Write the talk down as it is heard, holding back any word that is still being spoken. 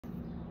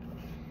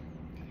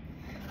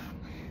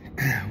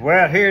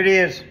Well, here it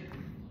is,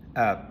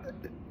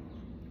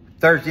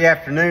 Thursday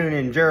afternoon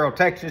in Gerald,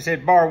 Texas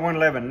at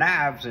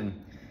Baroneelevenknives.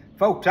 And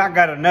folks, I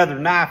got another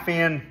knife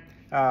in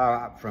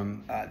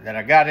that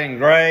I got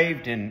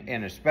engraved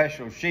in a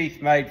special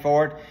sheath made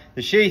for it.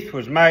 The sheath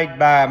was made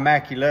by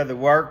Mackey Leather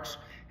Works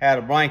out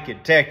of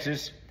Blanket,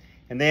 Texas.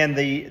 And then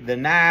the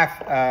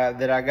knife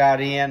that I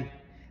got in,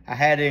 I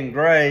had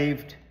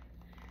engraved.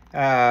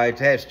 It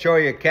has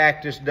Cholla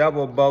cactus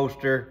double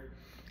bolster.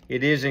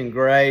 It is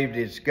engraved.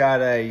 It's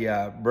got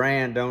a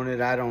brand on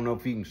it. I don't know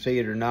if you can see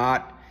it or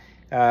not.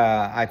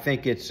 I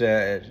think it's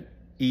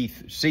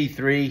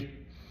C3,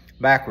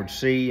 backwards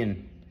C.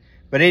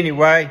 But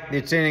anyway,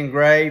 it's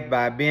engraved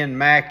by Ben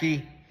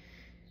Mackey.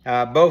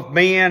 Both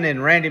Ben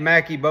and Randy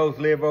Mackey both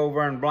live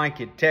over in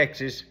Blanket,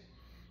 Texas.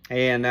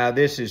 And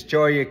this is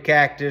Cholla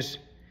cactus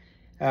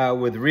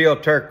with real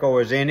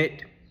turquoise in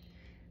it.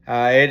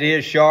 It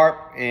is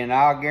sharp, and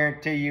I'll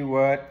guarantee you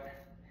what,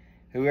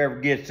 whoever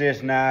gets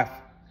this knife,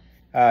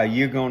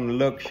 you're going to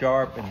look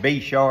sharp and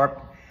be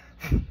sharp.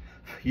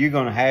 You're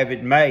going to have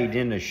it made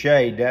in the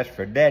shade. That's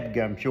for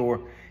dadgum sure,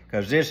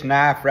 because this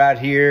knife right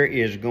here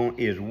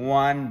is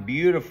one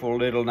beautiful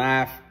little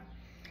knife.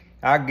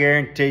 I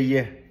guarantee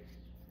you,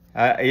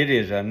 it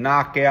is a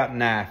knockout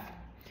knife,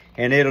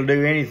 and it'll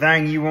do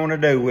anything you want to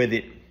do with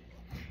it.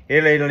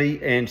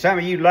 And some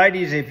of you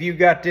ladies, if you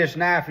got this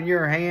knife in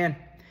your hand,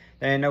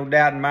 there ain't no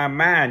doubt in my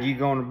mind you're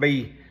going to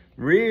be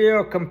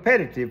real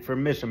competitive for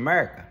Miss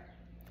America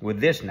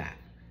with this knife.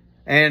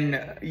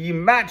 And you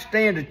might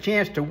stand a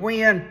chance to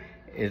win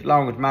as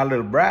long as my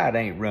little bride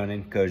ain't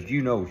running, because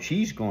you know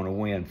she's going to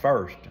win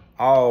first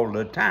all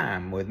the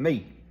time with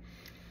me.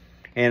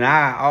 And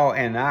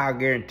I'll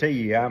guarantee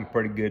you I'm a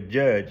pretty good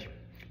judge.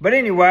 But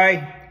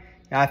anyway,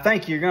 I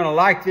think you're going to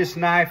like this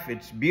knife.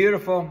 It's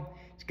beautiful.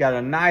 It's got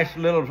a nice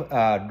little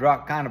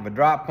kind of a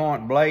drop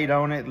point blade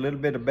on it, a little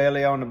bit of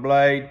belly on the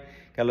blade,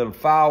 got a little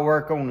file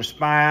work on the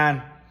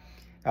spine.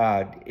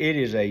 It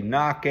is a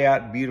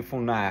knockout, beautiful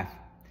knife.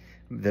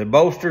 The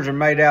bolsters are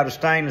made out of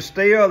stainless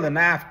steel. The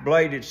knife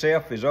blade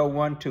itself is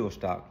 01 tool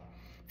stock.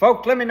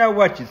 Folks, let me know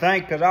what you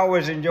think, because I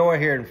always enjoy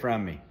hearing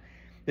from me.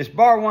 This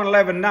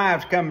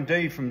Baroneelevenknives coming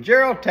to you from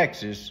Gerald,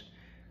 Texas,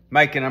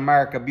 making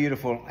America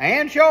beautiful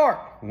and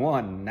sharp,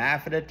 one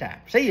knife at a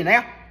time. See you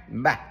now.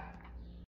 Bye.